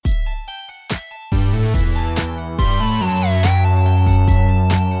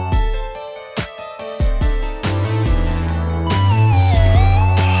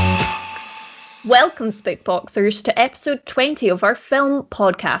Welcome, Spookboxers, to episode 20 of our film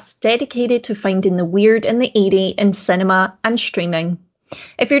podcast dedicated to finding the weird and the eerie in cinema and streaming.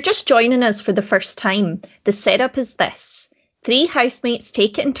 If you're just joining us for the first time, the setup is this. 3 housemates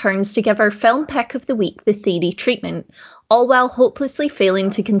take it in turns to give our film pick of the week the theory treatment, all while hopelessly failing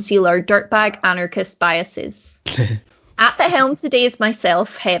to conceal our dirtbag anarchist biases. At the helm today is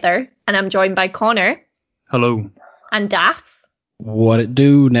myself, Heather, and I'm joined by Connor. Hello. And Daff. What it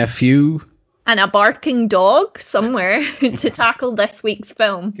do, nephew? And a barking dog somewhere to tackle this week's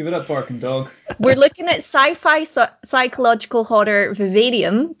film. Give it up, barking dog. We're looking at sci-fi psychological horror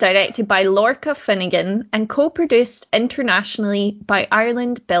Vivarium, directed by Lorca Finnegan and co-produced internationally by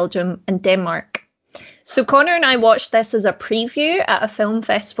Ireland, Belgium and Denmark. So Connor and I watched this as a preview at a film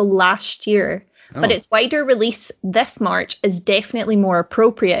festival last year, but its wider release this March is definitely more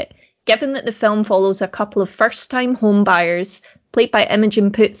appropriate, given that the film follows a couple of first-time home buyers, played by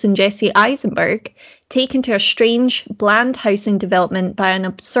Imogen Poots and Jesse Eisenberg, taken to a strange, bland housing development by an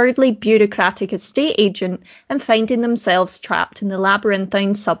absurdly bureaucratic estate agent and finding themselves trapped in the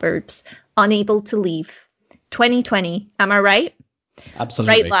labyrinthine suburbs, unable to leave. 2020, am I right?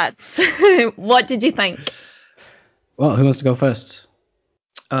 Absolutely. Right, lads. What did you think? Well, who wants to go first?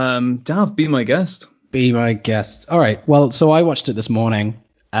 Dav, be my guest. Be my guest. All right. Well, so I watched it this morning,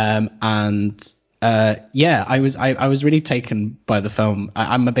 I was really taken by the film.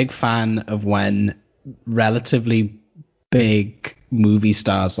 I'm a big fan of when relatively big movie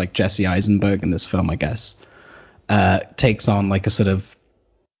stars like Jesse Eisenberg in this film, I guess, takes on like a sort of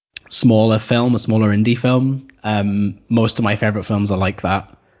smaller film, a smaller indie film. Most of my favorite films are like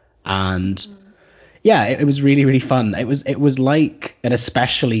that. And yeah, it was really, really fun. It was like an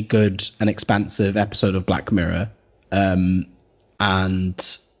especially good and expansive episode of Black Mirror.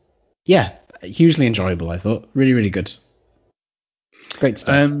 And yeah, hugely enjoyable, I thought. Really, really good. Great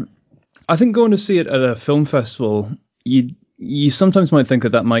stuff. I think going to see it at a film festival, you sometimes might think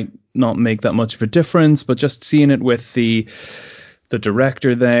that might not make that much of a difference, but just seeing it with the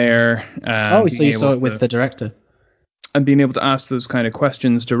director there. So you saw it with the director? And being able to ask those kind of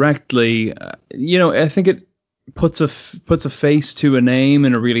questions directly, I think it puts a face to a name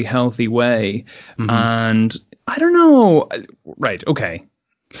in a really healthy way. Mm-hmm. And I don't know. Right, okay.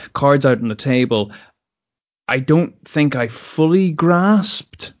 Cards out on the table. I don't think I fully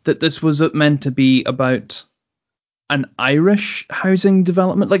grasped that this was meant to be about an Irish housing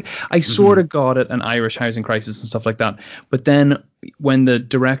development. Like, I sort of got it, an Irish housing crisis and stuff like that. But then when the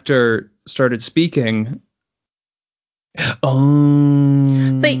director started speaking, But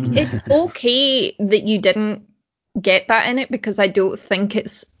it's okay that you didn't get that in it, because I don't think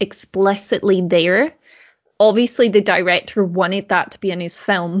it's explicitly there. Obviously, the director wanted that to be in his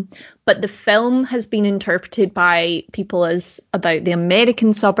film, but the film has been interpreted by people as about the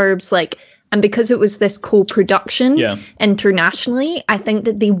American suburbs, and because it was this co-production internationally, I think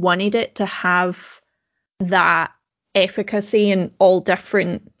that they wanted it to have that efficacy in all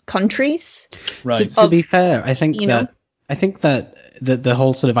different countries. Right. To be fair, I think that the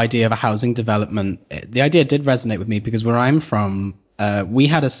whole sort of idea of a housing development, the idea did resonate with me, because where I'm from, we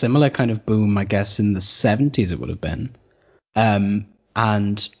had a similar kind of boom, I guess, in the 70s it would have been.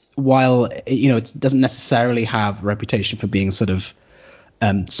 And while, it doesn't necessarily have a reputation for being sort of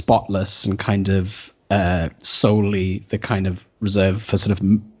spotless and kind of solely the kind of reserved for sort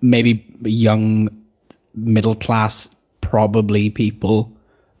of maybe young middle class, probably people,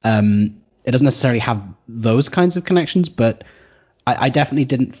 it doesn't necessarily have those kinds of connections, but I definitely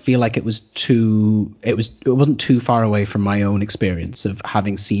didn't feel like it wasn't too far away from my own experience of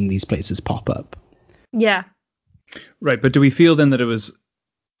having seen these places pop up. Yeah. Right, but do we feel then that it was...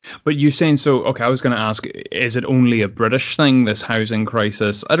 But you're saying, so, okay, I was going to ask, is it only a British thing, this housing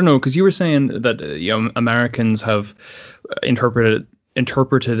crisis? I don't know, because you were saying that Americans have interpreted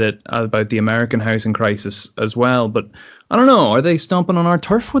it about the American housing crisis as well, but I don't know, are they stomping on our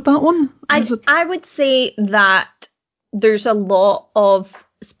turf with that one? I would say that there's a lot of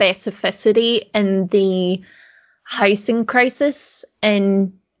specificity in the housing crisis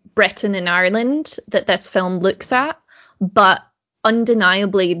in Britain and Ireland that this film looks at, but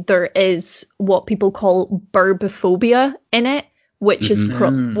undeniably there is what people call burbophobia in it, which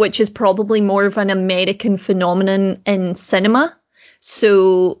is probably more of an American phenomenon in cinema.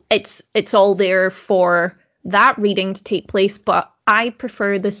 So it's all there for that reading to take place, but I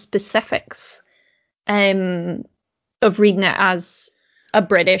prefer the specifics of reading it as a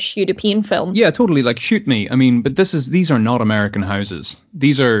British European film. Yeah, totally. Like, shoot me. I mean, but these are not American houses.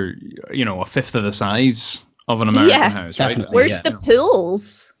 These are, a fifth of the size of an American house, right? Where's the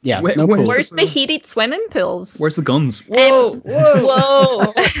pools? Yeah, Where's the heated swimming pools? Where's the guns?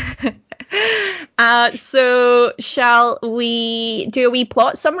 Whoa. So shall we do a wee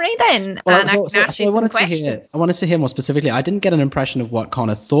plot summary then? Well, and I can ask you some questions. I wanted to hear more specifically. I didn't get an impression of what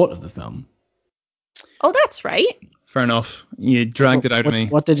Connor thought of the film. Oh, that's right. Fair enough. You dragged it out of me.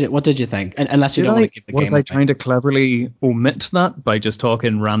 What did you think? And, unless you don't want to give the game away. Was I trying to cleverly omit that by just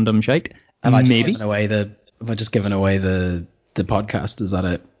talking random shite? Have I just Maybe. given away the podcast? Is that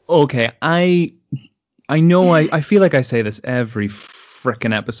it? Okay, I know I feel like I say this every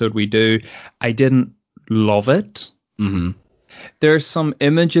frickin' episode we do. I didn't love it. Mm-hmm. There's some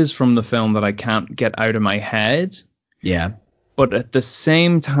images from the film that I can't get out of my head. Yeah. But at the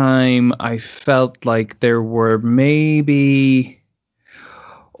same time, I felt like there were maybe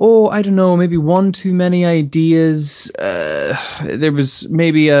one too many ideas. There was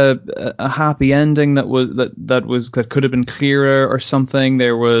maybe a happy ending that could have been clearer or something.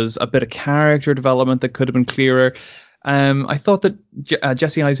 There was a bit of character development that could have been clearer. I thought that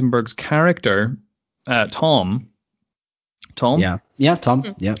Jesse Eisenberg's character, Tom. Yeah,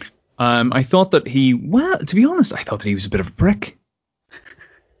 Tom. Yeah. I thought that to be honest, I thought that he was a bit of a prick.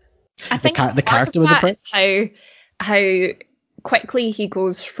 I think the character was a prick. How quickly he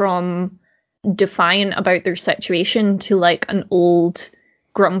goes from defiant about their situation to like an old,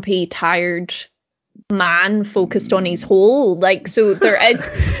 grumpy, tired man focused on his hole. Like, so there is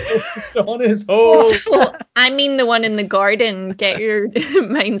focused on his hole. Well, I mean the one in the garden. Get your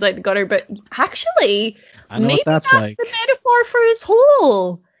minds out the gutter. But actually, maybe that's the metaphor for his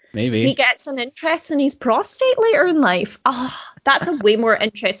hole. Maybe he gets an interest in his prostate later in life. That's a way more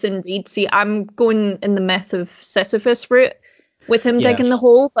interesting read. See, I'm going in the myth of Sisyphus route with him digging the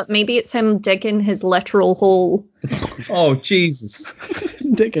hole, but maybe it's him digging his literal hole. Oh, Jesus.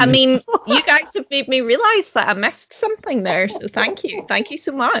 I mean, you guys have made me realise that I missed something there, so thank you. Thank you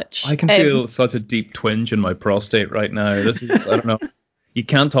so much. I can feel such a deep twinge in my prostate right now. This is, I don't know. You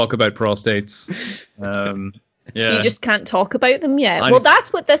can't talk about prostates. Yeah. You just can't talk about them yet. Well,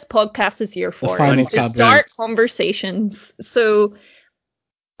 that's what this podcast is here for, is to start conversations. So,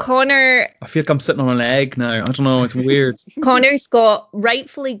 Connor... I feel like I'm sitting on an egg now. I don't know, it's weird. Connor's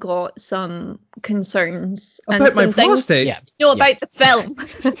rightfully got some concerns. About my prostate? About the film.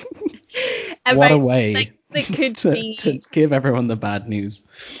 What a way that could to give everyone the bad news.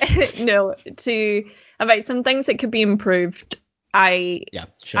 About some things that could be improved. I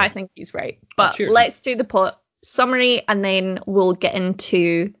think he's right. But let's do the plot summary and then we'll get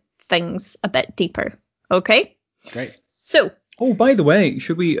into things a bit deeper. Okay? Great. So. Oh, by the way,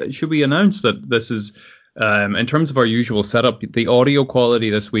 should we announce that this is in terms of our usual setup, the audio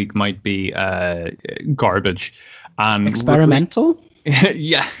quality this week might be garbage and experimental?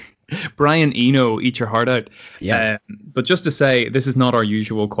 Yeah. Brian Eno, eat your heart out. Yeah. But just to say, this is not our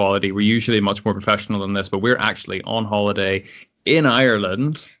usual quality. We're usually much more professional than this, but we're actually on holiday in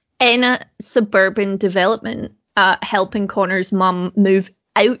Ireland. In a suburban development, helping Connor's mum move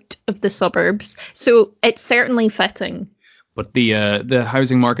out of the suburbs. So it's certainly fitting. But the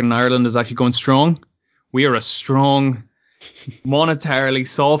housing market in Ireland is actually going strong. We are a strong, monetarily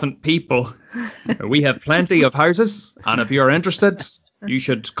solvent people. We have plenty of houses, and if you're interested, you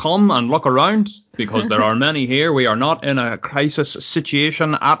should come and look around, because there are many here. We are not in a crisis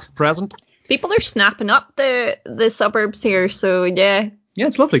situation at present. People are snapping up the suburbs here, so yeah. Yeah,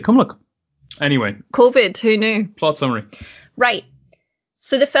 it's lovely. Come look. Anyway. COVID, who knew? Plot summary. Right.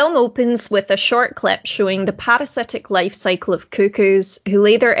 So the film opens with a short clip showing the parasitic life cycle of cuckoos who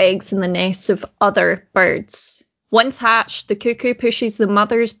lay their eggs in the nests of other birds. Once hatched, the cuckoo pushes the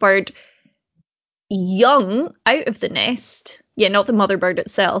mother's bird young out of the nest. Yeah, not the mother bird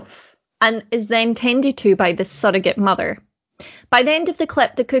itself. And is then tended to by the surrogate mother. By the end of the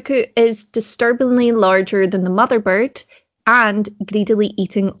clip, the cuckoo is disturbingly larger than the mother bird and greedily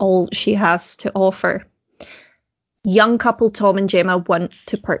eating all she has to offer. Young couple Tom and Gemma want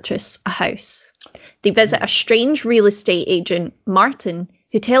to purchase a house. They visit a strange real estate agent, Martin,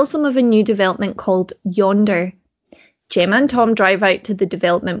 who tells them of a new development called Yonder. Gemma and Tom drive out to the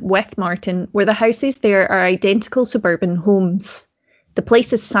development with Martin, where the houses there are identical suburban homes. The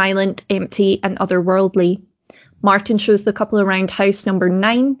place is silent, empty, and otherworldly. Martin shows the couple around house number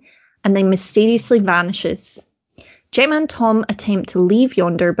 9 and then mysteriously vanishes. Gemma and Tom attempt to leave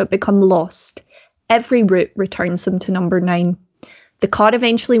Yonder but become lost. Every route returns them to number 9. The car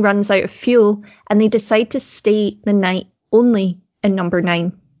eventually runs out of fuel and they decide to stay the night only in number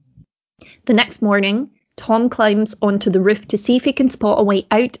 9. The next morning, Tom climbs onto the roof to see if he can spot a way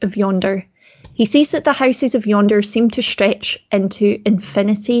out of Yonder. He sees that the houses of Yonder seem to stretch into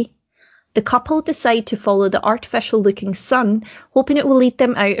infinity. The couple decide to follow the artificial-looking sun, hoping it will lead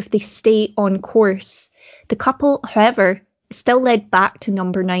them out if they stay on course. The couple, however, still led back to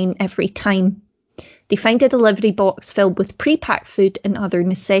number 9 every time. They find a delivery box filled with pre-packed food and other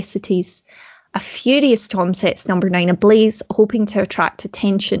necessities. A furious Tom sets number 9 ablaze, hoping to attract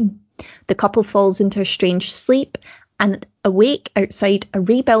attention. The couple falls into a strange sleep and awake outside a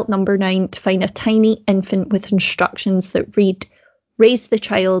rebuilt number 9 to find a tiny infant with instructions that read, "Raise the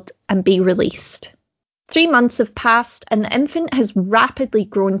child and be released." 3 months have passed and the infant has rapidly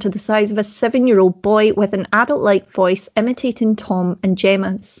grown to the size of a 7-year-old boy with an adult-like voice imitating Tom and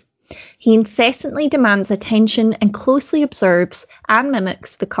Gemma's. He incessantly demands attention and closely observes and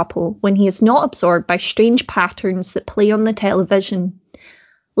mimics the couple when he is not absorbed by strange patterns that play on the television.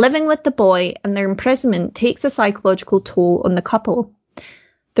 Living with the boy and their imprisonment takes a psychological toll on the couple.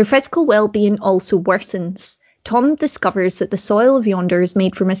 Their physical well-being also worsens. Tom discovers that the soil of yonder is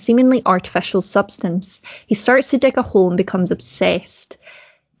made from a seemingly artificial substance. He starts to dig a hole and becomes obsessed.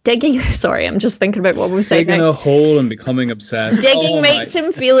 Sorry, I'm just thinking about what we said. Digging a hole and becoming obsessed. Digging makes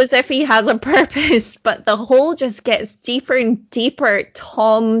him feel as if he has a purpose, but the hole just gets deeper and deeper.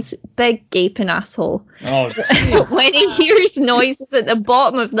 Tom's big gaping asshole. Oh, when he hears noises at the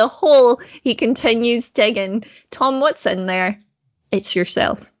bottom of the hole, he continues digging. Tom, what's in there? It's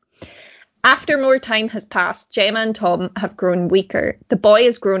yourself. After more time has passed, Gemma and Tom have grown weaker. The boy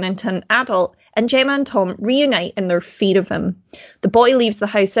has grown into an adult, and Gemma and Tom reunite in their fear of him. The boy leaves the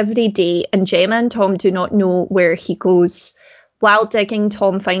house every day, and Gemma and Tom do not know where he goes. While digging,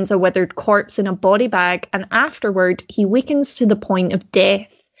 Tom finds a withered corpse in a body bag, and afterward, he weakens to the point of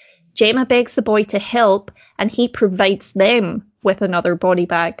death. Gemma begs the boy to help, and he provides them with another body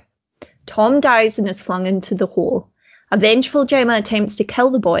bag. Tom dies and is flung into the hole. A vengeful Gemma attempts to kill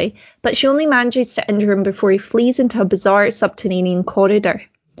the boy, but she only manages to injure him before he flees into a bizarre subterranean corridor.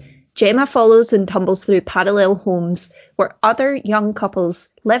 Gemma follows and tumbles through parallel homes where other young couples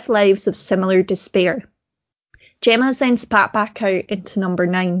live lives of similar despair. Gemma is then spat back out into number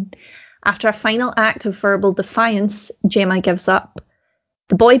 9. After a final act of verbal defiance, Gemma gives up.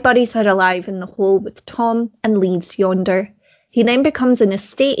 The boy buries her alive in the hole with Tom and leaves yonder. He then becomes an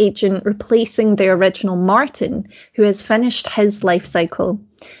estate agent, replacing the original Martin, who has finished his life cycle.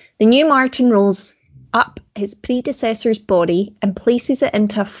 The new Martin rolls up his predecessor's body and places it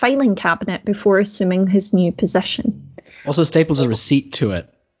into a filing cabinet before assuming his new position. Also staples a receipt to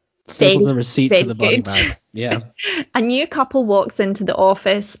it. Staples a receipt to the body bag. Yeah. A new couple walks into the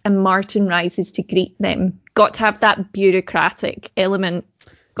office and Martin rises to greet them. Got to have that bureaucratic element.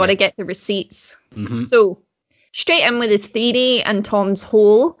 Got to get the receipts. Mm-hmm. So, straight in with his theory and Tom's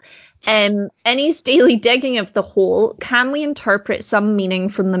hole. In his daily digging of the hole, can we interpret some meaning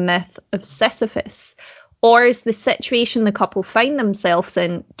from the myth of Sisyphus? Or is the situation the couple find themselves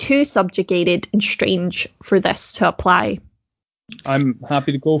in too subjugated and strange for this to apply? I'm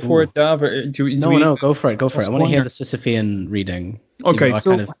happy to go for it, Dav. No, go for it. I want to hear the Sisyphean reading. Okay,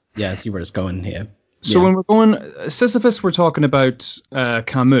 so see where it's going here. So when we're going Sisyphus, we're talking about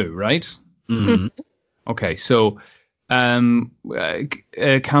Camus, right? Mm-hmm. Okay, so Camus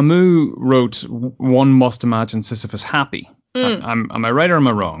wrote "One must imagine Sisyphus happy." Am I right or am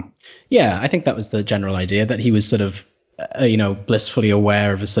I wrong? Yeah, I think that was the general idea, that he was sort of, blissfully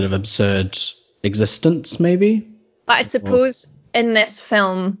aware of a sort of absurd existence, maybe. But I suppose in this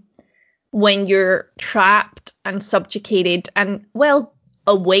film, when you're trapped and subjugated and, well,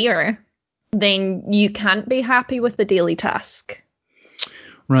 aware, then you can't be happy with the daily task.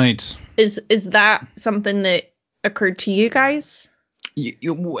 Right. Is that something that occurred to you guys?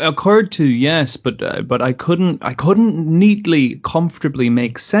 Occurred to, yes, but I couldn't neatly, comfortably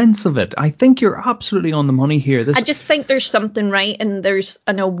make sense of it. I think you're absolutely on the money here. I just think there's something right, and there's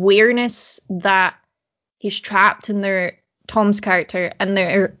an awareness that he's trapped in Tom's character, and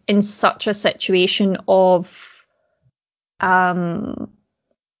they're in such a situation of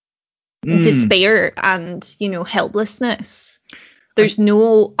despair and, helplessness. There's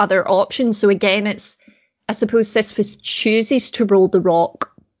no other option. So again, I suppose Sisyphus chooses to roll the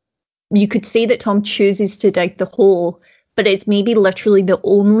rock. You could say that Tom chooses to dig the hole, but it's maybe literally the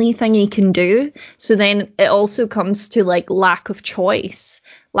only thing he can do. So then it also comes to lack of choice,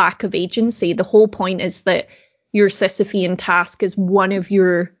 lack of agency. The whole point is that your Sisyphean task is one of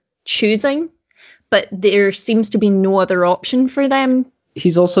your choosing, but there seems to be no other option for them.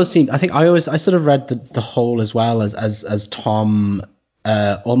 He's also seen, I think I sort of read the whole as well as Tom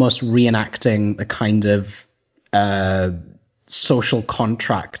almost reenacting the kind of social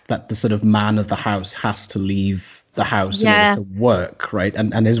contract that the sort of man of the house has to leave the house in order to work, right?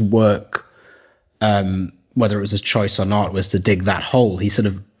 And his work, whether it was his choice or not, was to dig that hole. He sort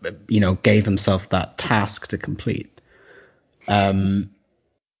of, gave himself that task to complete.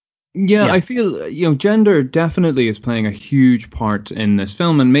 Yeah, I feel, gender definitely is playing a huge part in this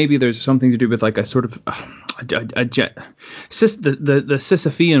film, and maybe there's something to do with like a sort of the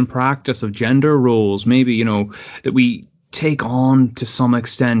Sisyphean practice of gender roles. Maybe, that we take on to some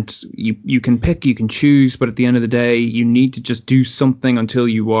extent. You can pick, you can choose, but at the end of the day, you need to just do something until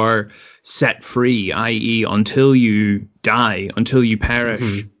you are set free, i.e., until you die, until you perish.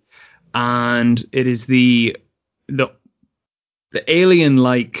 Mm-hmm. And it is the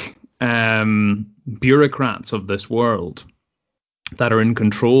alien-like bureaucrats of this world that are in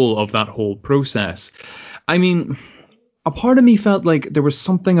control of that whole process. I mean, a part of me felt like there was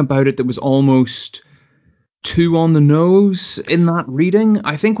something about it that was almost too on the nose in that reading.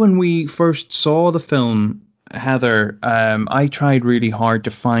 I think when we first saw the film, Heather, I tried really hard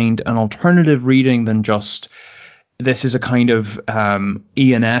to find an alternative reading than just this is a kind of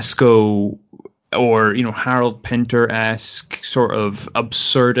Ionesco or, Harold Pinter-esque sort of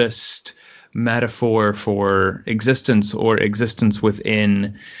absurdist metaphor for existence or existence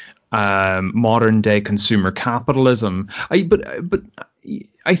within modern day consumer capitalism. But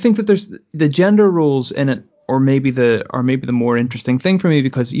I think that there's the gender roles in it, or maybe the more interesting thing for me,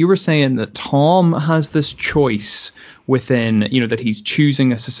 because you were saying that Tom has this choice within, that he's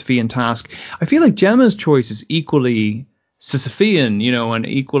choosing a Sisyphean task. I feel like Gemma's choice is equally Sisyphean, and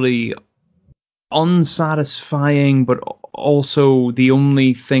equally unsatisfying, but also the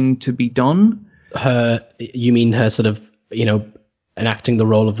only thing to be done. You mean her sort of, enacting the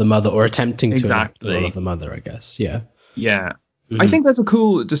role of the mother, or attempting to enact the role of the mother, I guess. Yeah. Yeah. Mm-hmm. I think that's a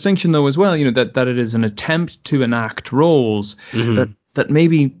cool distinction, though, as well, that it is an attempt to enact roles, mm-hmm. that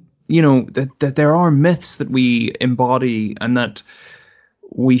maybe, that there are myths that we embody, and that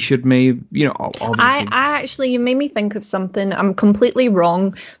we should maybe, obviously. I actually, you made me think of something. I'm completely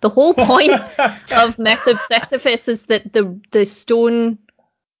wrong. The whole point of Myth of Sisyphus is that the stone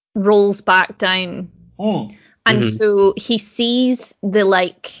rolls back down. Oh. And mm-hmm. so he sees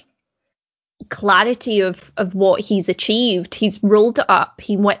the clarity of what he's achieved. He's rolled it up.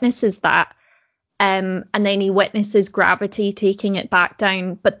 He witnesses that. And then he witnesses gravity taking it back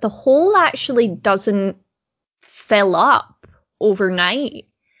down. But the hole actually doesn't fill up overnight.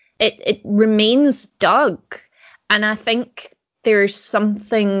 It remains dug. And I think there's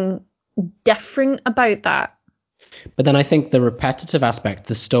something different about that. But then I think the repetitive aspect,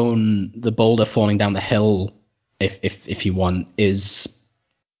 the boulder falling down the hill, if you want, is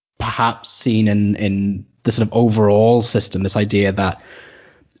perhaps seen in the sort of overall system, this idea that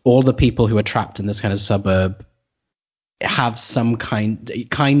all the people who are trapped in this kind of suburb have some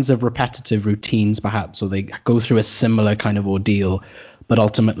kinds of repetitive routines, perhaps, or they go through a similar kind of ordeal, but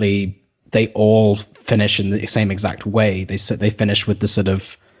ultimately they all finish in the same exact way. They finish with the sort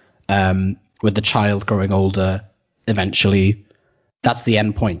of with the child growing older eventually. That's the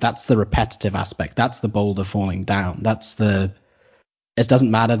end point. That's the repetitive aspect. That's the boulder falling down. It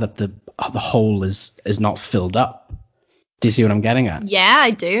doesn't matter that the hole is not filled up. Do you see what I'm getting at? Yeah, I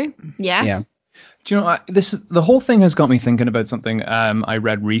do. Yeah. Yeah. Do you know, the whole thing has got me thinking about something I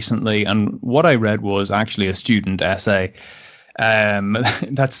read recently, and what I read was actually a student essay.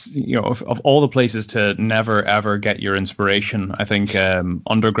 That's, of all the places to never ever get your inspiration, I think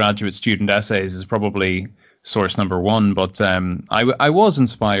undergraduate student essays is probably source number one. But I was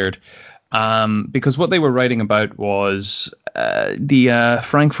inspired because what they were writing about was the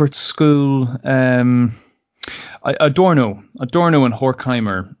Frankfurt School, Adorno and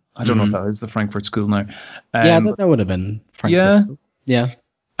Horkheimer. I don't know if that is the Frankfurt School now. Yeah, that would have been Frankfurt School. Yeah.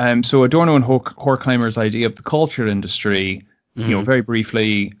 So Adorno and Horkheimer's idea of the culture industry, very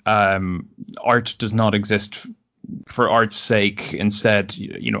briefly, art does not exist for art's sake. Instead,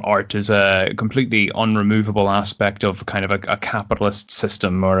 art is a completely unremovable aspect of kind of a capitalist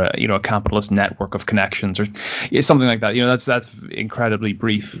system, or a capitalist network of connections, or something like that. That's incredibly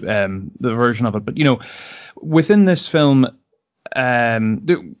brief, the version of it. But within this film,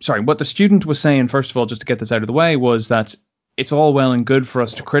 what the student was saying, first of all, just to get this out of the way, was that it's all well and good for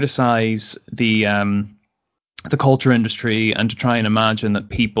us to criticize the culture industry and to try and imagine that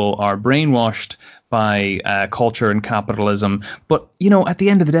people are brainwashed by culture and capitalism. But, at the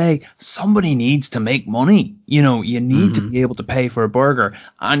end of the day, somebody needs to make money. You need to be able to pay for a burger.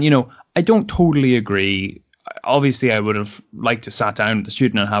 And, I don't totally agree. Obviously, I would have liked to sat down with the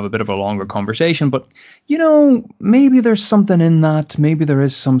student and have a bit of a longer conversation. But, maybe there's something in that. Maybe there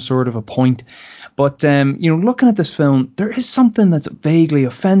is some sort of a point. But, looking at this film, there is something that's vaguely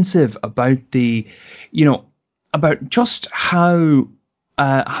offensive about about just how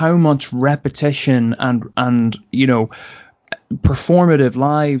much repetition and performative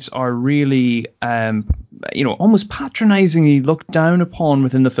lives are really, almost patronizingly looked down upon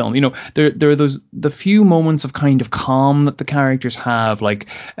within the film. There are the few moments of kind of calm that the characters have, like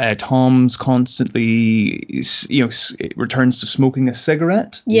Tom's constantly, returns to smoking a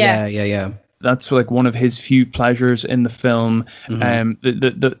cigarette. Yeah. That's like one of his few pleasures in the film.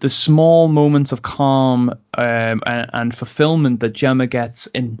 The small moments of calm and fulfillment that Gemma gets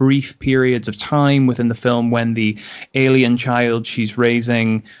in brief periods of time within the film when the alien child she's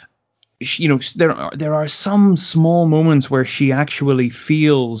raising, there are some small moments where she actually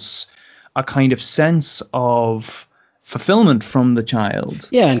feels a kind of sense of fulfillment from the child.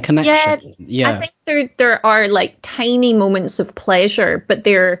 Yeah, and connection. Yeah. I think there are like tiny moments of pleasure, but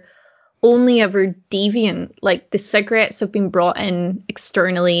they're only ever deviant. Like the cigarettes have been brought in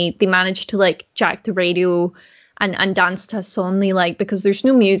externally. They managed to like jack the radio and dance to a song they like, because there's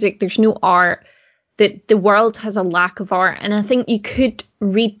no music, there's no art. The world has a lack of art, and I think you could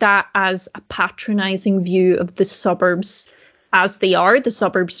read that as a patronizing view of the suburbs as they are. The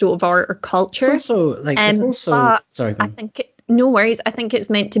suburbs don't have art or culture. It's also sorry. No worries. I think it's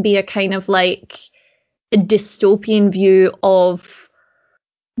meant to be a kind of like a dystopian view of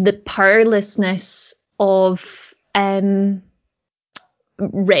the powerlessness of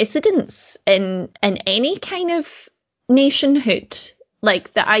residents in any kind of nationhood.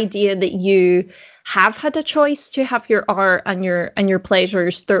 Like the idea that you have had a choice to have your art and your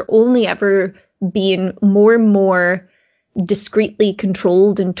pleasures, they're only ever being more and more discreetly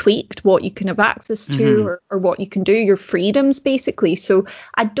controlled and tweaked, what you can have access to or what you can do, your freedoms basically. So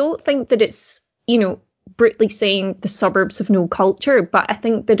I don't think that it's, brutally saying the suburbs have no culture, but I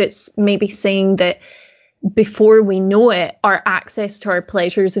think that it's maybe saying that before we know it, our access to our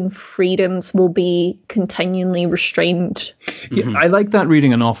pleasures and freedoms will be continually restrained. Yeah, I like that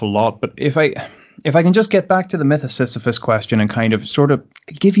reading an awful lot, but if I can just get back to the myth of Sisyphus question and kind of sort of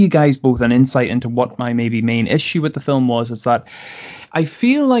give you guys both an insight into what my maybe main issue with the film was, is that I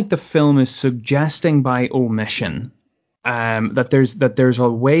feel like the film is suggesting by omission that there's a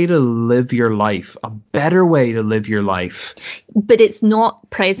way to live your life, a better way to live your life. But it's not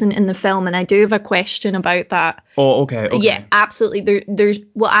present in the film, and I do have a question about that. Oh, okay. Yeah, absolutely.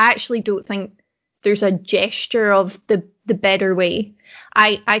 I actually don't think there's a gesture of the better way.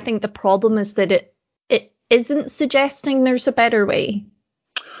 I think the problem is that it isn't suggesting there's a better way.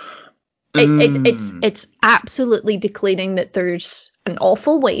 It's absolutely declaring that there's an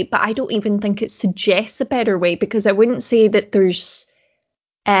awful way, but I don't even think it suggests a better way, because I wouldn't say that there's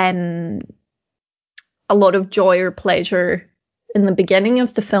a lot of joy or pleasure in the beginning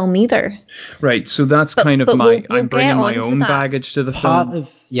of the film either. Right, so that's kind of I'm bringing my own baggage to the film.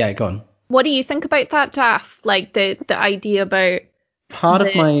 Go on. What do you think about that, Daff? Like the idea about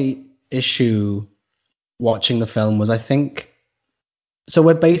of my issue watching the film was, I think, so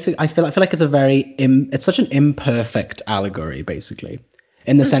we're basically, I feel like it's it's such an imperfect allegory, basically,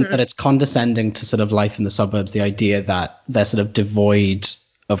 in the sense that it's condescending to sort of life in the suburbs, the idea that they're sort of devoid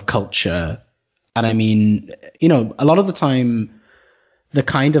of culture. And I mean, a lot of the time, the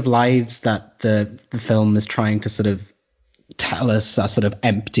kind of lives that the film is trying to sort of tell us are sort of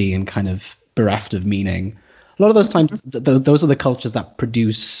empty and kind of bereft of meaning. A lot of those times, those are the cultures that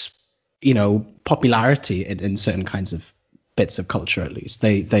produce, popularity in certain kinds of bits of culture. At least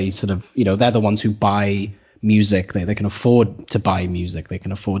they sort of, they're the ones who buy music. They can afford to buy music. They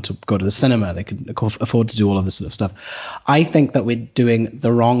can afford to go to the cinema. They can afford to do all of this sort of stuff. I think that we're doing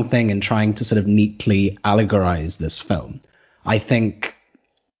the wrong thing in trying to sort of neatly allegorize this film. I think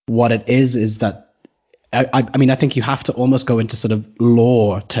what it is that I mean, I think you have to almost go into sort of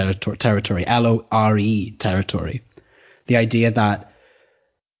lore territory, LORE territory. The idea that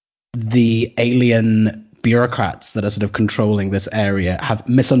the alien bureaucrats that are sort of controlling this area have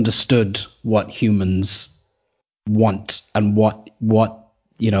misunderstood what humans want and what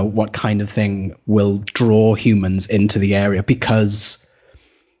kind of thing will draw humans into the area, because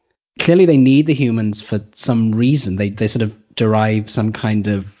clearly they need the humans for some reason. They sort of derive some kind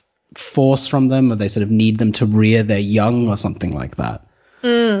of force from them, or they sort of need them to rear their young or something like that.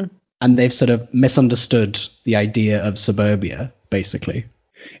 And they've sort of misunderstood the idea of suburbia, basically.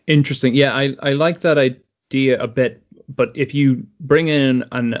 Interesting. Yeah, I like that idea a bit, but if you bring in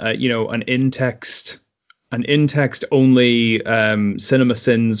an in-text only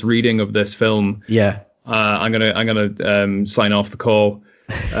CinemaSins reading of this film, yeah, I'm gonna sign off the call.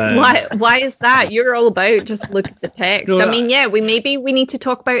 Why is that? You're all about just look at the text. No, I mean, yeah, we need to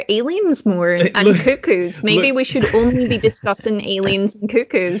talk about aliens more and cuckoos. Maybe we should only be discussing aliens and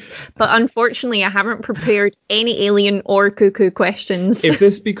cuckoos. But unfortunately, I haven't prepared any alien or cuckoo questions. If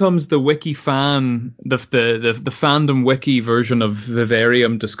this becomes the wiki fan, the fandom wiki version of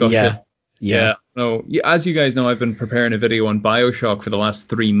Vivarium discussion. Yeah. No, as you guys know, I've been preparing a video on BioShock for the last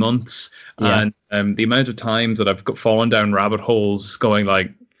 3 months, and the amount of times that I've fallen down rabbit holes going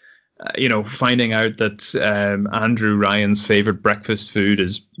like, finding out that Andrew Ryan's favorite breakfast food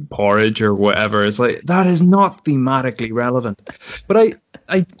is porridge or whatever. It's like, that is not thematically relevant. But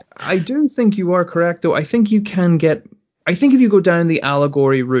I do think you are correct, though. I think if you go down the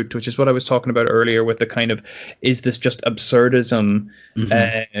allegory route, which is what I was talking about earlier with the kind of, is this just absurdism,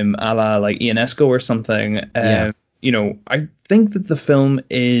 a la like Ionesco or something? I think that the film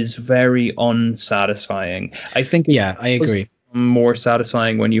is very unsatisfying. I think I agree. More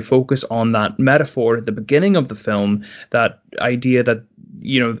satisfying when you focus on that metaphor at the beginning of the film, that idea that,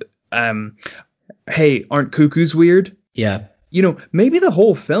 hey, aren't cuckoos weird? Yeah. Maybe the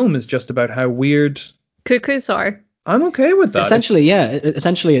whole film is just about how weird cuckoos are. I'm okay with that. Essentially,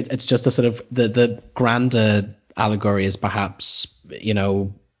 it's just a sort of the grander allegory is perhaps,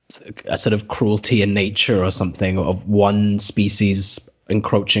 a sort of cruelty in nature or something, of one species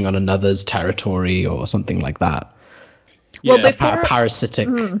encroaching on another's territory or something like that. Well, a parasitic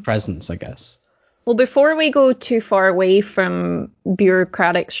presence, I guess. Well, before we go too far away from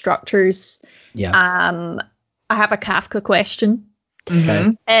bureaucratic structures, I have a Kafka question.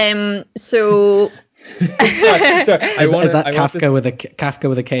 Okay. So. Is that Kafka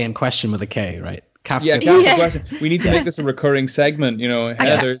with a K and question with a K, right? Kafka question. We need to make this a recurring segment.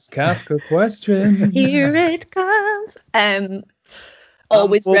 Heather's Kafka question. Here it comes.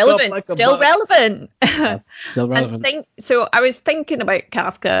 Always relevant. Like still relevant. Still relevant. So I was thinking about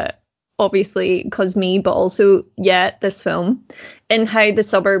Kafka, obviously, because me, but also this film, and how the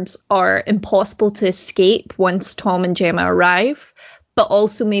suburbs are impossible to escape once Tom and Gemma arrive. But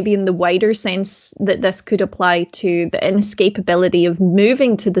also maybe in the wider sense that this could apply to the inescapability of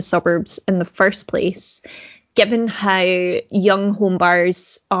moving to the suburbs in the first place, given how young home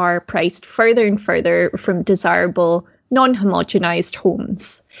buyers are priced further and further from desirable, non-homogenized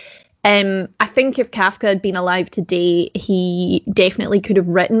homes. I think if Kafka had been alive today, he definitely could have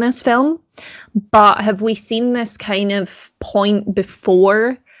written this film. But have we seen this kind of point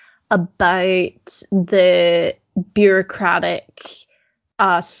before about the bureaucratic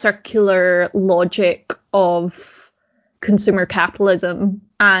circular logic of consumer capitalism?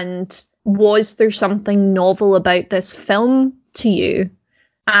 And was there something novel about this film to you?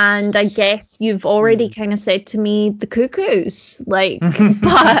 And I guess you've already kind of said to me the cuckoos, but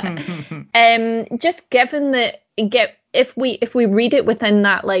just given that, if we read it within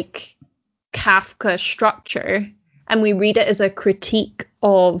that like Kafka structure, and we read it as a critique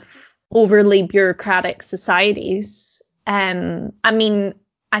of overly bureaucratic societies, I mean,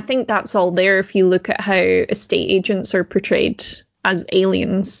 I think that's all there if you look at how estate agents are portrayed as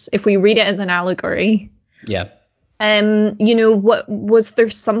aliens, if we read it as an allegory. Yeah. What was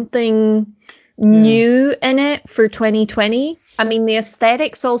there something new in it for 2020? I mean, the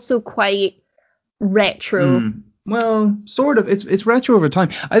aesthetic's also quite retro. Well, sort of. It's retro over time.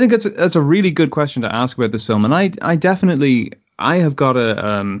 I think that's a really good question to ask about this film, and I have got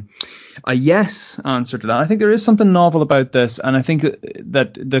a yes answer to that. I think there is something novel about this, and I think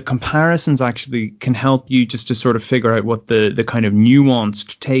that the comparisons actually can help you just to sort of figure out what the kind of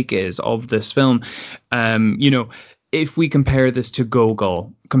nuanced take is of this film. If we compare this to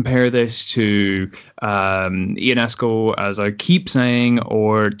Gogol, compare this to Ionesco, as I keep saying,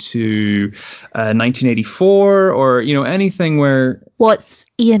 or to 1984, or anything where... What's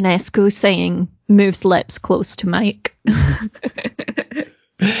Ionesco saying? Moves lips close to mic. Do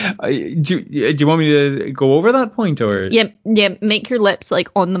you want me to go over that point, or? Yeah. Make your lips like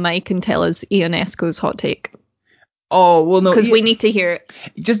on the mic and tell us Ionesco's hot take. Oh, well, no. Because we need to hear it.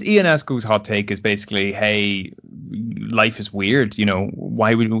 Just Ionesco's hot take is basically, hey, life is weird.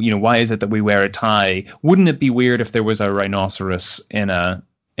 Why is it that we wear a tie? Wouldn't it be weird if there was a rhinoceros in an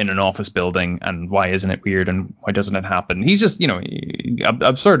office building? And why isn't it weird? And why doesn't it happen? He's just,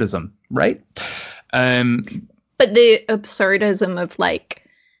 absurdism, right? But the absurdism of like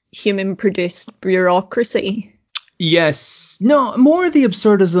human produced bureaucracy. Yes. No, more the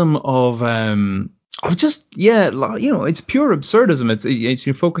absurdism of just, it's pure absurdism.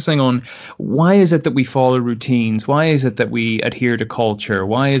 It's focusing on why is it that we follow routines? Why is it that we adhere to culture?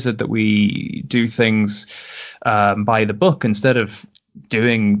 Why is it that we do things by the book instead of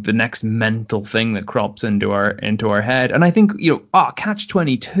doing the next mental thing that crops into our head. And I think,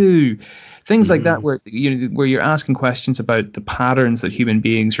 Catch-22, things like that, where you're asking questions about the patterns that human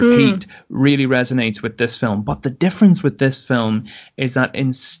beings repeat, really resonates with this film. But the difference with this film is that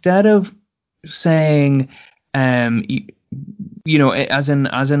instead of saying, as in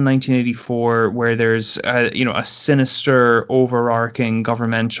 1984, where there's a sinister overarching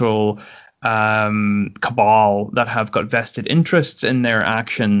governmental cabal that have got vested interests in their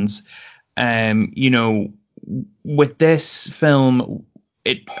actions, with this film,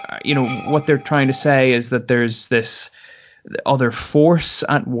 what they're trying to say is that there's this other force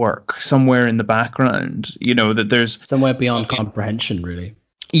at work somewhere in the background, that there's somewhere beyond comprehension, really.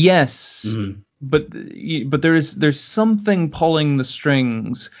 Yes. But there's something pulling the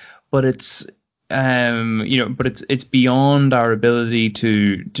strings, but it's it's beyond our ability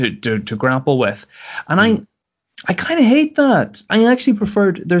to grapple with. And I kind of hate that. I actually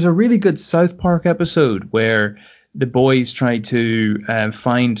preferred, there's a really good South Park episode where the boys try to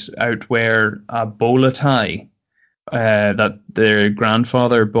find out where a bola tie that their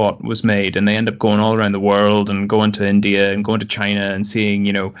grandfather bought was made, and they end up going all around the world and going to India and going to China and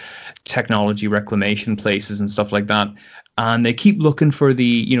seeing technology reclamation places and stuff like that, and they keep looking for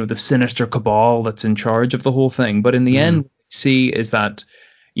the the sinister cabal that's in charge of the whole thing. But in the end, what we see is that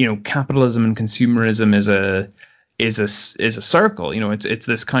capitalism and consumerism is a circle. It's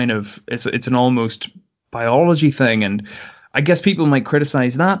this kind of it's an almost biology thing. And I guess people might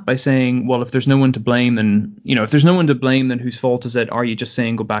criticize that by saying, well, if there's no one to blame, then then whose fault is it? Are you just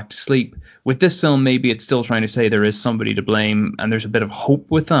saying go back to sleep? With this film, maybe it's still trying to say there is somebody to blame, and there's a bit of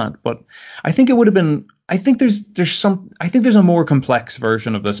hope with that. But I think it would have been, I think there's a more complex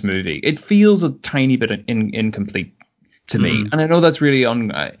version of this movie. It feels a tiny bit incomplete to me. And I know that's really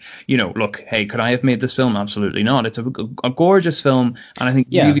look, hey, could I have made this film? Absolutely not. It's a gorgeous film, and I think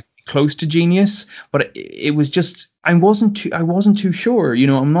really close to genius, but it was just, I wasn't too sure.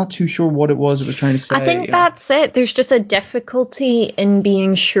 I'm not too sure what it was trying to say. I think that's it. There's just a difficulty in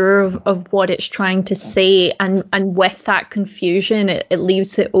being sure of what it's trying to say, and with that confusion, it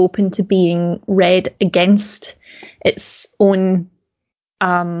leaves it open to being read against its own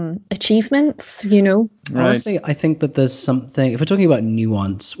achievements. Right. Honestly, I think that there's something, if we're talking about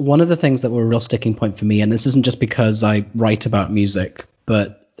nuance, one of the things that were a real sticking point for me, and this isn't just because I write about music,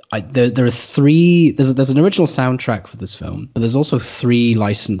 but there are three. There's an original soundtrack for this film, but there's also 3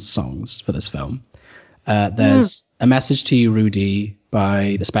 licensed songs for this film. There's A Message to You, Rudy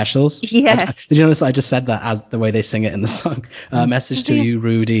by The Specials. Yeah. Did you notice I just said that as the way they sing it in the song? A Message to You,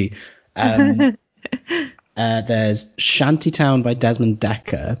 Rudy. There's Shantytown by Desmond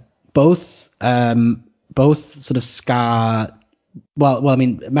Dekker. Both sort of ska. Well, I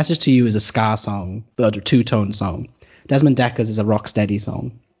mean, A Message to You is a ska song, but a 2-tone song. Desmond Dekker's is a rocksteady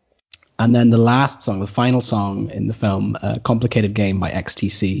song. And then the last song, the final song in the film, Complicated Game by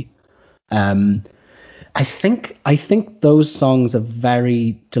XTC. I think those songs are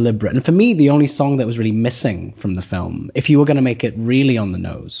very deliberate. And for me, the only song that was really missing from the film, if you were going to make it really on the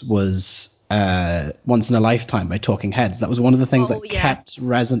nose, was Once in a Lifetime by Talking Heads. That was one of the things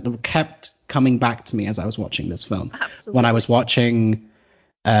kept coming back to me as I was watching this film. Absolutely. When I was watching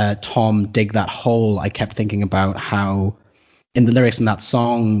Tom dig that hole, I kept thinking about how in the lyrics in that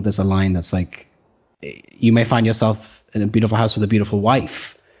song, there's a line that's like, you may find yourself in a beautiful house with a beautiful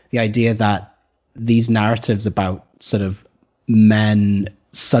wife. The idea that these narratives about sort of men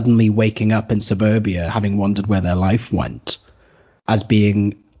suddenly waking up in suburbia, having wondered where their life went, as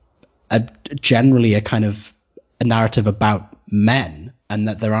being generally a kind of a narrative about men, and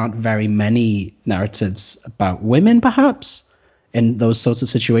that there aren't very many narratives about women, perhaps, in those sorts of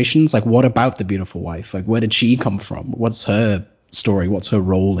situations. Like, what about the beautiful wife? Like, where did she come from? What's her story? What's her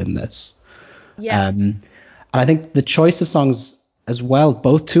role in this? Yeah. And I think the choice of songs as well,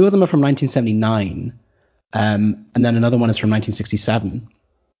 two of them are from 1979, and then another one is from 1967.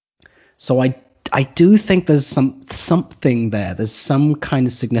 So I do think there's something there. There's some kind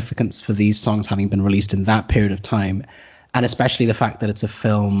of significance for these songs having been released in that period of time, and especially the fact that it's a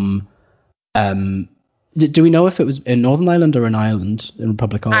film. Do we know if it was in Northern Ireland or in Ireland, in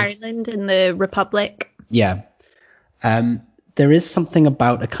Republic of Ireland, in the Republic? Yeah. There is something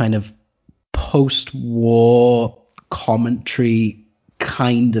about a kind of post-war commentary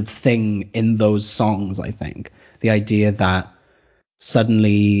kind of thing in those songs, I think. The idea that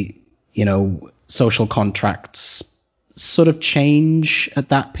suddenly, social contracts sort of change at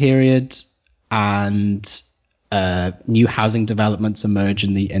that period, and new housing developments emerge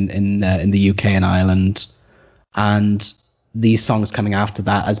in the UK and Ireland, and these songs coming after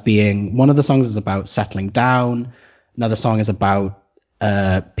that as being, one of the songs is about settling down, another song is about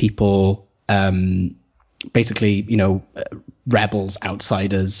people, basically, rebels,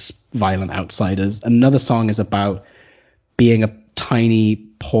 outsiders, violent outsiders. Another song is about being a tiny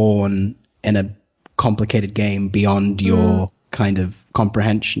pawn in a complicated game beyond your kind of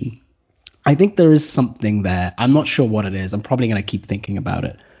comprehension. I think there is something there. I'm not sure what it is. I'm probably going to keep thinking about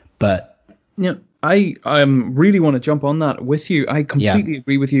it, but yeah, I really want to jump on that with you. I completely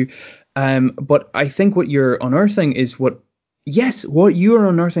agree with you. But I think what you're unearthing is what you're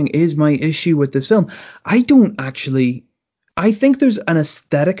unearthing is my issue with this film. I think there's an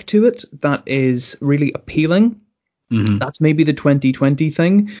aesthetic to it that is really appealing. Mm-hmm. That's maybe the 2020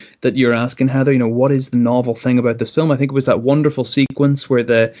 thing that you're asking, Heather. What is the novel thing about this film? I think it was that wonderful sequence where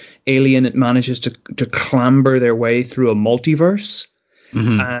the alien manages to clamber their way through a multiverse.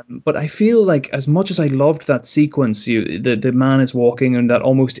 Mm-hmm. But I feel like as much as I loved that sequence, the man is walking in that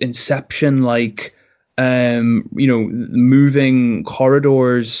almost Inception like moving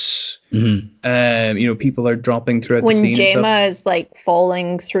corridors. Mm-hmm. People are dropping throughout the scene. When Gemma is like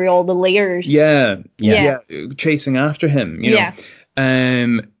falling through all the layers. Yeah, chasing after him. Yeah.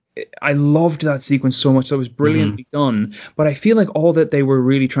 I loved that sequence so much. That was brilliantly done. But I feel like all that they were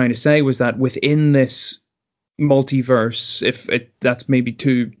really trying to say was that within this multiverse, that's maybe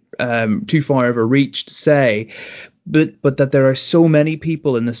too far of a reach to say, but that there are so many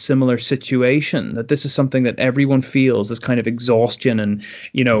people in a similar situation that this is something that everyone feels as kind of exhaustion and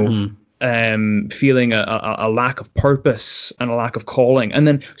feeling a lack of purpose and a lack of calling. And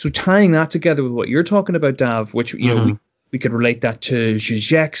then so tying that together with what you're talking about, Dav, which we could relate that to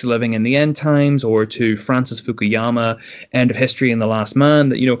Zizek's Living in the End Times, or to Francis Fukuyama, End of History and the Last Man,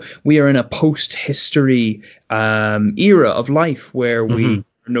 that, we are in a post-history era of life where we are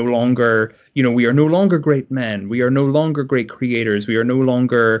no longer, we are no longer great men. We are no longer great creators. We are no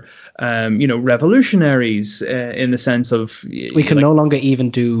longer, revolutionaries in the sense of... We can no longer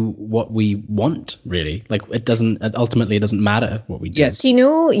even do what we want, really. Like, it doesn't matter what we do. Yes.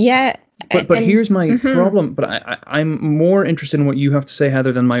 Yeah. But here's my problem. But I'm more interested in what you have to say,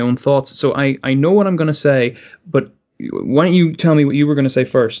 Heather, than my own thoughts. So I know what I'm going to say, but why don't you tell me what you were going to say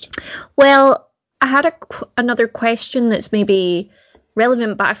first? Well, I had another question that's maybe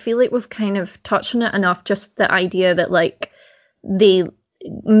relevant, but I feel like we've kind of touched on it enough. Just the idea that like they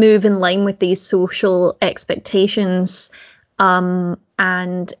move in line with these social expectations,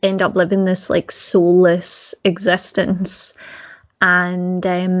 and end up living this like soulless existence. And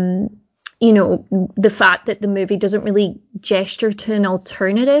the fact that the movie doesn't really gesture to an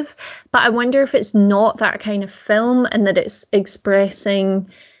alternative, but I wonder if it's not that kind of film and that it's expressing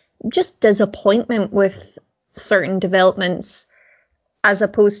just disappointment with certain developments as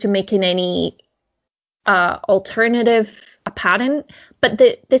opposed to making any alternative apparent. But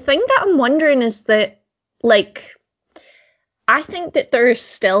the thing that I'm wondering is that, like, I think that there's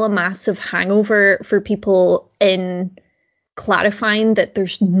still a massive hangover for people in clarifying that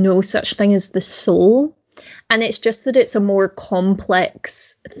there's no such thing as the soul, and it's just that it's a more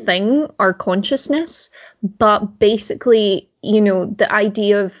complex thing, our consciousness. But basically, the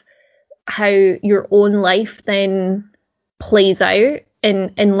idea of how your own life then plays out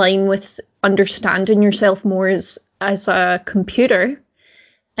in line with understanding yourself more as a computer,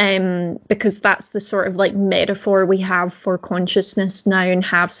 because that's the sort of like metaphor we have for consciousness now and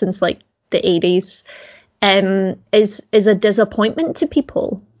have since like the 80s. Is a disappointment to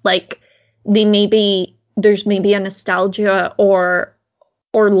people. Like, there's maybe a nostalgia or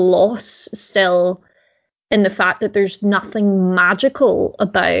loss still in the fact that there's nothing magical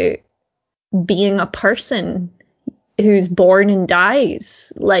about being a person who's born and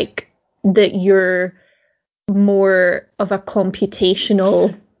dies. Like, that you're more of a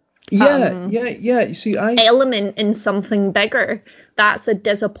computational You see, element in something bigger. That's a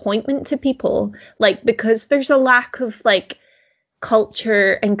disappointment to people, like, because there's a lack of like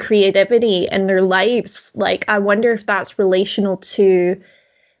culture and creativity in their lives. Like, I wonder if that's relational to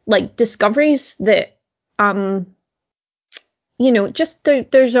like discoveries that just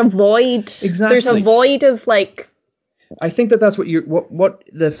there's a void. Exactly. There's a void of like, I think that's what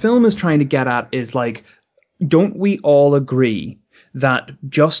the film is trying to get at is like, don't we all agree that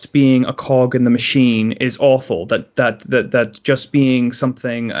just being a cog in the machine is awful, that just being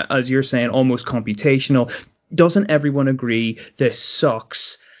something, as you're saying, almost computational? Doesn't everyone agree this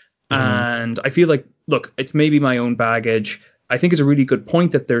sucks? And I feel like, look, it's maybe my own baggage. I think it's a really good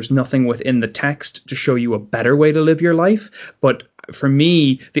point that there's nothing within the text to show you a better way to live your life. But for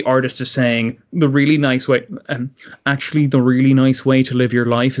me, the artist is saying the really nice way, the really nice way to live your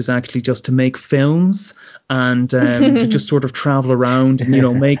life is actually just to make films. and to just sort of travel around and, you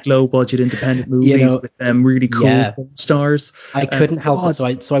know, make low budget independent movies with really cool film stars. I couldn't help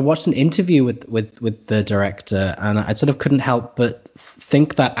it. So I watched an interview with the director, and I sort of couldn't help but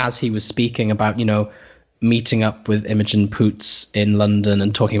think that as he was speaking about, you know, meeting up with Imogen Poots in London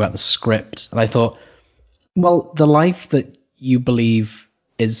and talking about the script, and I thought, well, the life that you believe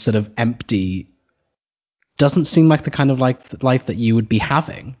is sort of empty doesn't seem like the kind of life that you would be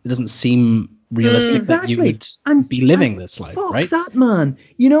having. It doesn't seem realistic that you would be living this life, right? That, man.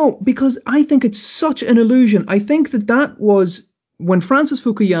 You know, because I think it's such an illusion. I think that was when Francis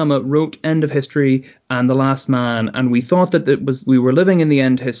Fukuyama wrote End of History and The Last Man, and we thought that we were living in the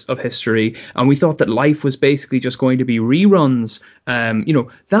end of history, and we thought that life was basically just going to be reruns. You know,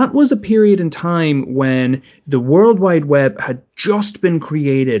 that was a period in time when the World Wide Web had just been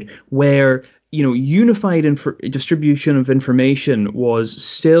created, where, you know, unified distribution of information was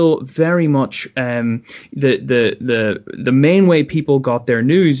still very much the main way people got their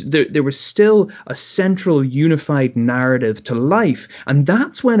news. There was still a central unified narrative to life, and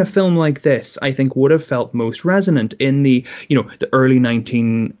that's when a film like this, I think, would have felt most resonant in the early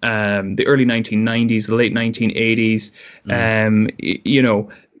 1990s, the late 1980s. You know,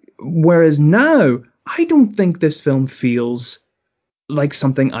 whereas now I don't think this film feels like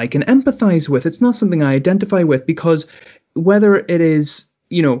something I can empathize with. It's not something I identify with, because whether it is,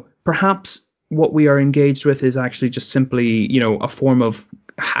 you know, perhaps what we are engaged with is actually just simply, you know, a form of,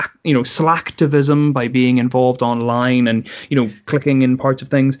 you know, slacktivism by being involved online and, you know, clicking in parts of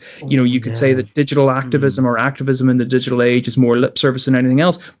things. You know, you could say that digital activism or activism in the digital age is more lip service than anything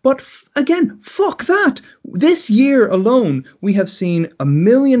else. But again, fuck that. This year alone, we have seen 1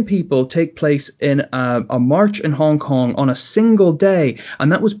 million people take place in a march in Hong Kong on a single day.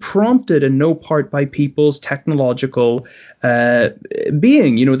 And that was prompted in no part by people's technological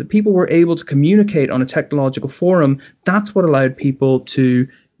being. You know, that people were able to communicate on a technological forum. That's what allowed people to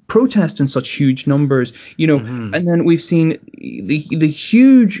protest in such huge numbers, you know. And then we've seen the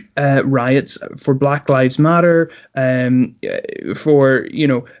huge riots for Black Lives Matter, for, you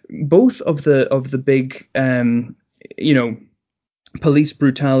know, both of the big you know, police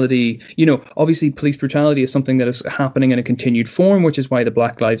brutality. You know, obviously police brutality is something that is happening in a continued form, which is why the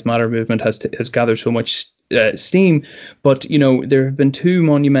Black Lives Matter movement has gathered so much steam. But, you know, there have been 2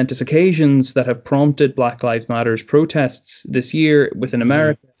 monumentous occasions that have prompted Black Lives Matter's protests this year within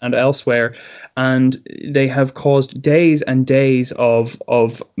America and elsewhere, and they have caused days and days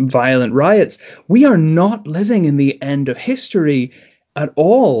of violent riots. We are not living in the end of history at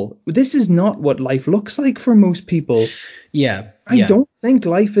all. This is not what life looks like for most people. I don't think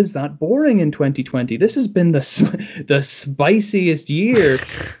life is that boring in 2020. This has been the spiciest year.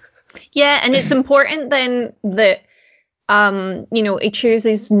 Yeah, and it's important then that you know, he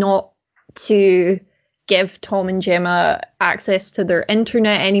chooses not to give Tom and Gemma access to their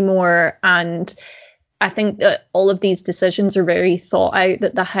internet anymore, and I think that all of these decisions are very thought out,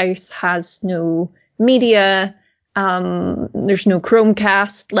 that the house has no media, there's no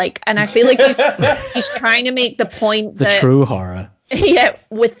Chromecast, like, and I feel like he's trying to make the point that true horror. Yeah,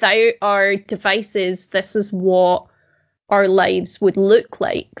 without our devices, this is what our lives would look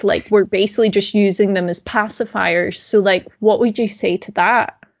like. Like, we're basically just using them as pacifiers. So, like, what would you say to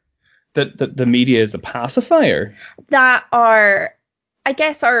that? That the media is a pacifier? That I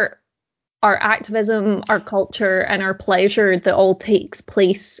guess our activism, our culture, and our pleasure that all takes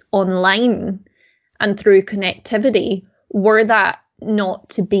place online and through connectivity, were that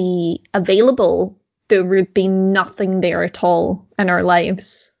not to be available, there would be nothing there at all in our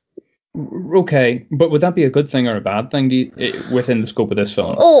lives. Okay, but would that be a good thing or a bad thing within the scope of this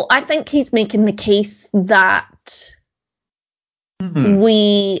film? Oh, I think he's making the case that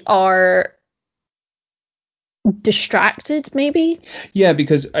we are distracted, maybe. Yeah,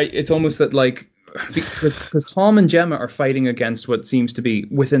 because it's almost that, like, because Tom and Gemma are fighting against what seems to be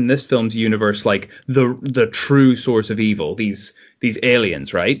within this film's universe, like the true source of evil, these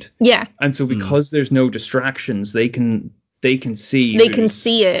aliens, right? Yeah. And so because there's no distractions, they can see. They can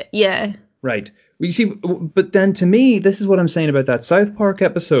see it, yeah. Right. You see, but then to me, this is what I'm saying about that South Park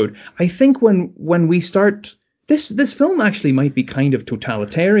episode. I think when we start, this film actually might be kind of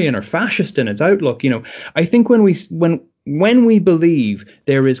totalitarian or fascist in its outlook. You know, I think when we believe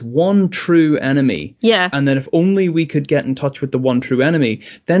there is one true enemy, and that if only we could get in touch with the one true enemy,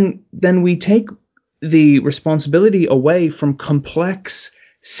 then we take the responsibility away from complex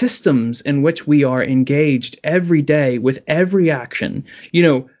systems in which we are engaged every day with every action. You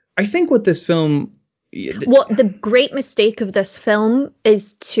know, I think what this film... What the great mistake of this film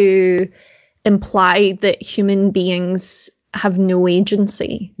is to imply that human beings have no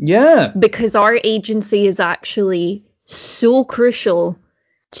agency. Yeah. Because our agency is actually so crucial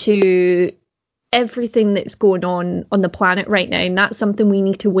to everything that's going on the planet right now. And that's something we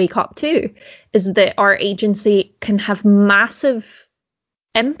need to wake up to, is that our agency can have massive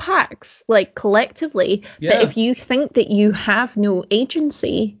impacts, like collectively. Yeah. But if you think that you have no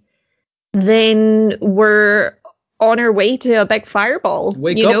agency, then we're on our way to a big fireball.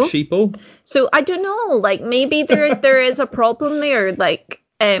 Wake up, sheeple. So I don't know, like maybe there is a problem there, like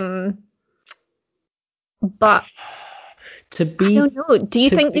but to be, I don't know. Do you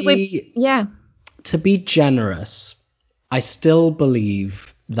think they would? Yeah. To be generous, I still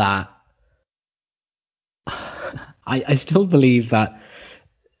believe that. I still believe that.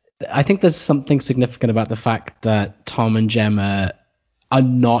 I think there's something significant about the fact that Tom and Gemma are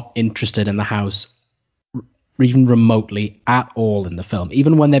not interested in the house even remotely at all in the film.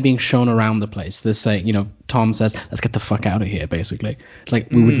 Even when they're being shown around the place, they're saying, Tom says, let's get the fuck out of here, basically. It's like,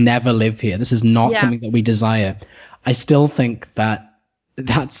 we would never live here. This is not something that we desire. I still think that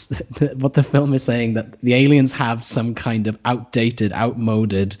that's what the film is saying, that the aliens have some kind of outdated,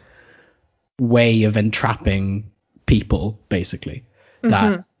 outmoded way of entrapping people, basically.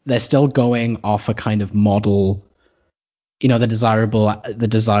 That they're still going off a kind of model, the desirable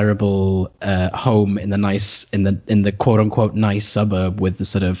home in the quote unquote nice suburb with the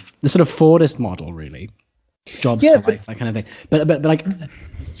sort of Fordist model, really. Jobs for life, that kind of thing. But like,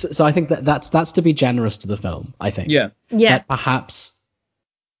 so I think that's to be generous to the film, I think. Yeah. That perhaps,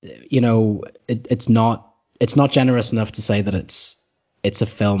 it's not generous enough to say that it's a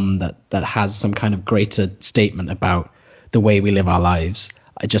film that has some kind of greater statement about the way we live our lives.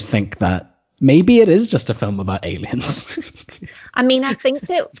 I just think that maybe it is just a film about aliens. I mean, I think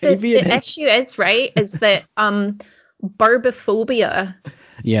that the issue is that burbophobia.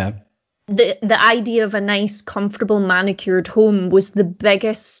 Yeah. The idea of a nice, comfortable, manicured home was the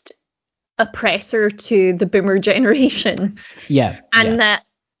biggest oppressor to the boomer generation. Yeah. And that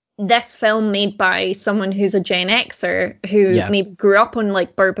this film, made by someone who's a Gen Xer who maybe grew up on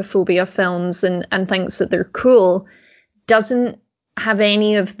like burbophobia films and thinks that they're cool, doesn't have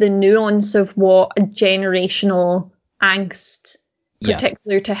any of the nuance of what a generational angst,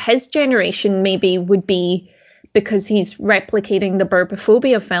 particular to his generation, maybe would be, because he's replicating the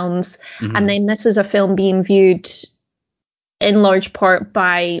burbophobia films. And then this is a film being viewed in large part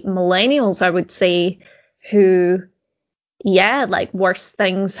by millennials, I would say, who, like worse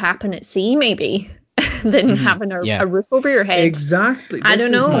things happen at sea maybe than having a roof over your head. Exactly. I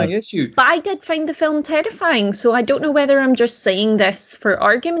don't know. This is my issue. But I did find the film terrifying, so I don't know whether I'm just saying this for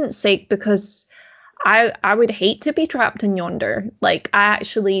argument's sake, because I would hate to be trapped in yonder. Like, I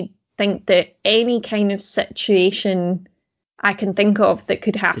actually think that any kind of situation I can think of that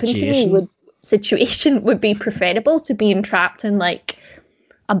could happen to me would be preferable to being trapped in like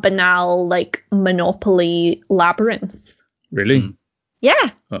a banal like Monopoly labyrinth. Really? Yeah.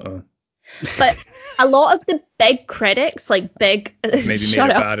 Uh-oh. But a lot of the big critics, like maybe made a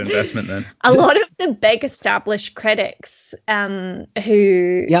bad investment then. A lot of the big established critics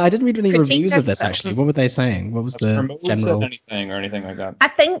who... Yeah, I didn't read any reviews of this, actually. What were they saying? What was the general... anything like that? I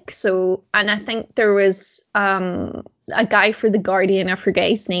think so. And I think there was a guy for The Guardian, I forget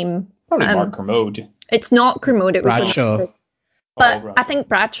his name. Probably Mark Kermode. It's not Kermode. It was Bradshaw. But I think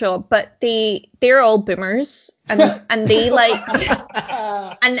Bradshaw, but they're all boomers and they like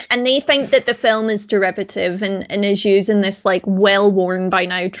and they think that the film is derivative and is using this like well worn by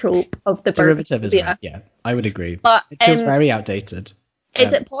now trope of the derivative is right. Yeah, I would agree. But it feels very outdated.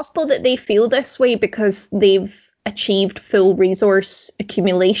 Is it possible that they feel this way because they've achieved full resource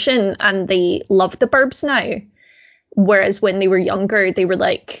accumulation and they love the burbs now? Whereas when they were younger, they were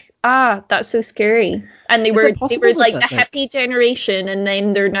like, that's so scary. And they were like the hippie generation, and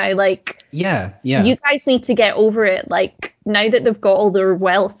then they're now like, yeah, you guys need to get over it. Like, now that they've got all their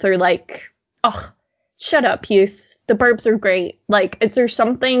wealth, they're like, oh, shut up, youth. The burbs are great. Like, is there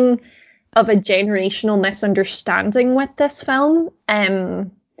something of a generational misunderstanding with this film?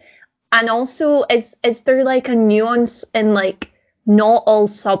 And also, is there like a nuance in like not all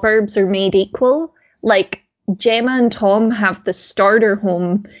suburbs are made equal? Like, Gemma and Tom have the starter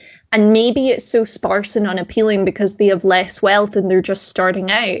home, and maybe it's so sparse and unappealing because they have less wealth and they're just starting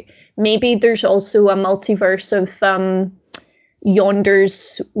out. Maybe there's also a multiverse of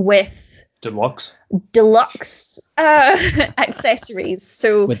yonders with deluxe accessories.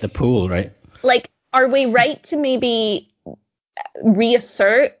 So with the pool, right? Like, are we right to maybe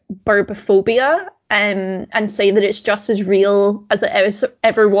reassert burbophobia and say that it's just as real as it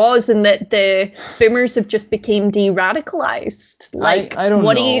ever was, and that the boomers have just become de-radicalized. Like, I don't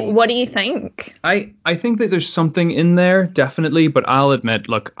know. What do you think? I think that there's something in there, definitely, but I'll admit,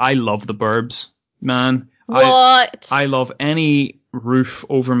 look, I love the Burbs, man. What? I love any roof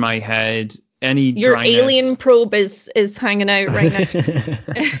over my head, any Your dryness. alien probe is hanging out right now.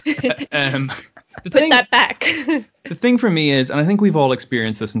 Put that back. The thing for me is, and I think we've all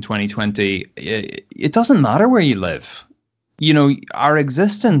experienced this in 2020, it doesn't matter where you live. You know, our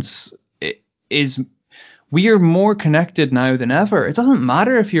existence is, we are more connected now than ever. It doesn't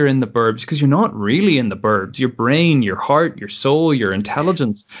matter if you're in the burbs, because you're not really in the burbs. Your brain, your heart, your soul, your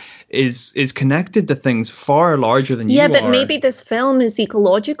intelligence is connected to things far larger than you are. Yeah, but maybe this film is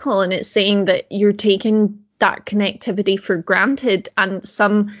ecological, and it's saying that you're taking that connectivity for granted, and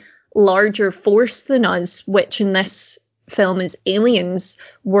some larger force than us, which in this film is aliens,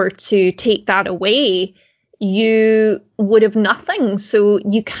 were to take that away, you would have nothing. So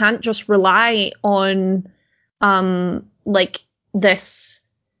you can't just rely on like this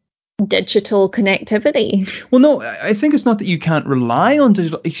digital connectivity. Well, no, I think it's not that you can't rely on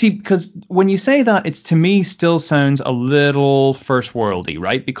digital. You see, because when you say that, it's, to me, still sounds a little first worldy,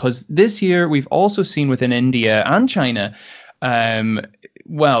 right? Because this year we've also seen within India and China,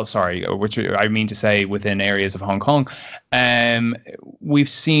 which I mean to say within areas of Hong Kong, we've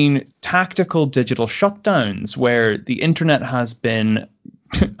seen tactical digital shutdowns where the internet has been,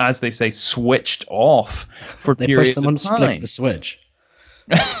 as they say, switched off for periods of time. Someone flicked the switch.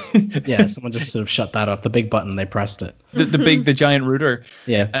 Yeah, someone just sort of shut that off. The big button, they pressed it. The giant router.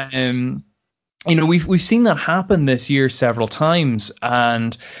 Yeah. You know, we've seen that happen this year several times,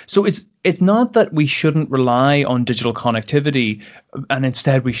 and so it's not that we shouldn't rely on digital connectivity, and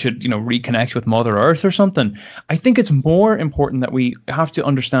instead we should, you know, reconnect with Mother Earth or something. I think it's more important that we have to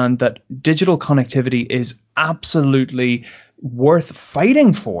understand that digital connectivity is absolutely worth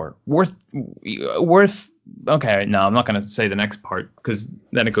fighting for, worth. Okay, no, I'm not going to say the next part, because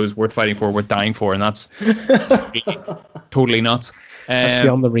then it goes worth fighting for, worth dying for, and that's totally nuts. That's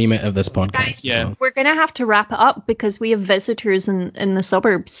beyond the remit of this podcast. Guys, yeah, we're going to have to wrap it up because we have visitors in the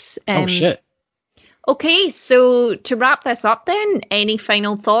suburbs. Oh, shit. Okay, so to wrap this up then, any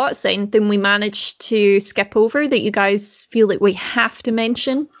final thoughts? Anything we managed to skip over that you guys feel like we have to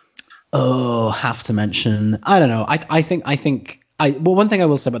mention? Oh, have to mention. I don't know. I think one thing I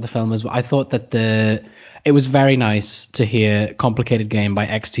will say about the film is I thought that it was very nice to hear Complicated Game by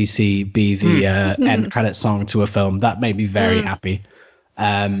XTC be the end credit song to a film. That made me very happy.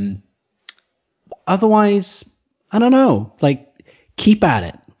 Otherwise, I don't know. Like, keep at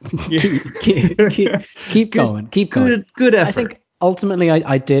it. keep going. Keep going. Good effort. I think ultimately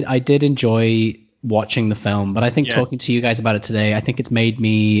I did enjoy watching the film, but I think talking to you guys about it today, I think it's made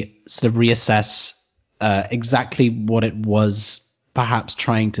me sort of reassess exactly what it was perhaps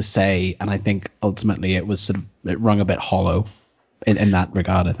trying to say, and I think ultimately it rung a bit hollow in that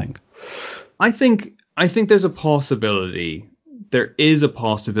regard. I think there's a possibility. There is a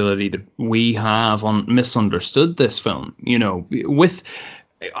possibility that we have misunderstood this film. You know,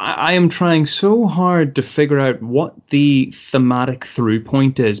 I am trying so hard to figure out what the thematic through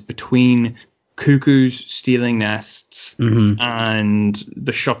point is between cuckoos stealing nests and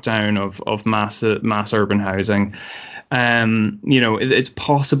the shutdown of mass urban housing. You know, it's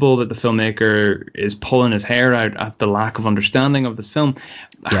possible that the filmmaker is pulling his hair out at the lack of understanding of this film.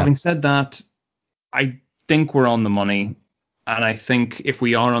 Yeah. Having said that, I think we're on the money. And I think if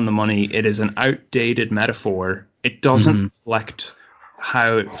we are on the money, it is an outdated metaphor. It doesn't reflect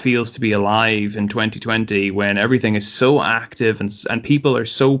how it feels to be alive in 2020 when everything is so active and people are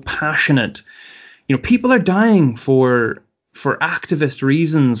so passionate. You know, people are dying for activist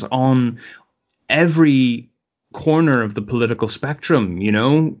reasons on every corner of the political spectrum, you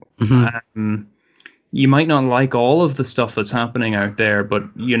know. You might not like all of the stuff that's happening out there, but,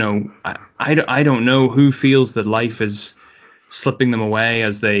 you know, I don't know who feels that life is slipping them away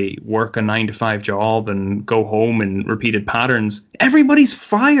as they work a 9-to-5 job and go home in repeated patterns. Everybody's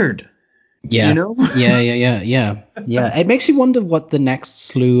fired. Yeah. You know? Yeah. It makes you wonder what the next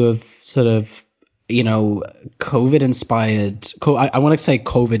slew of sort of, you know, COVID-inspired, I want to say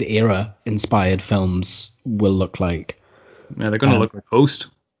COVID-era inspired films will look like. Yeah, they're going to look like Host.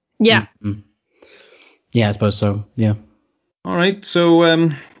 Yeah. Yeah, I suppose so. Yeah. All right.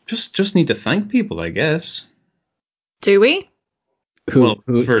 So just need to thank people, I guess. Do we? Who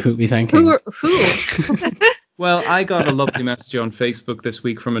we thanking? Who? Well, I got a lovely message on Facebook this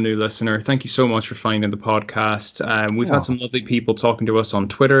week from a new listener. Thank you so much for finding the podcast. We've had some lovely people talking to us on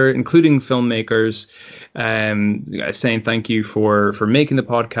Twitter, including filmmakers, saying thank you for making the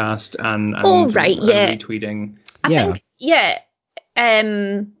podcast and retweeting. I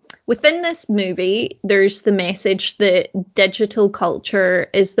think, within this movie, there's the message that digital culture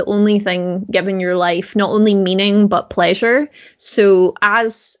is the only thing giving your life not only meaning but pleasure. So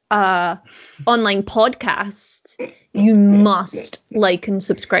as a online podcast, you must like and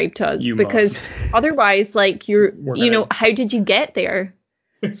subscribe to us because otherwise, like how did you get there?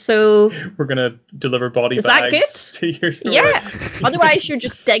 So we're gonna deliver body bags to your Otherwise, you're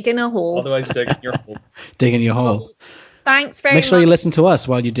just digging a hole. Otherwise, you're digging your hole. Digging your hole. Thanks very much. Make sure you listen to us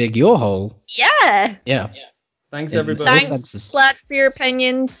while you dig your hole. Yeah. Thanks, everybody. Thanks, Vlad, for your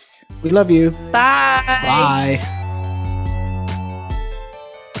opinions. We love you. Bye. Bye.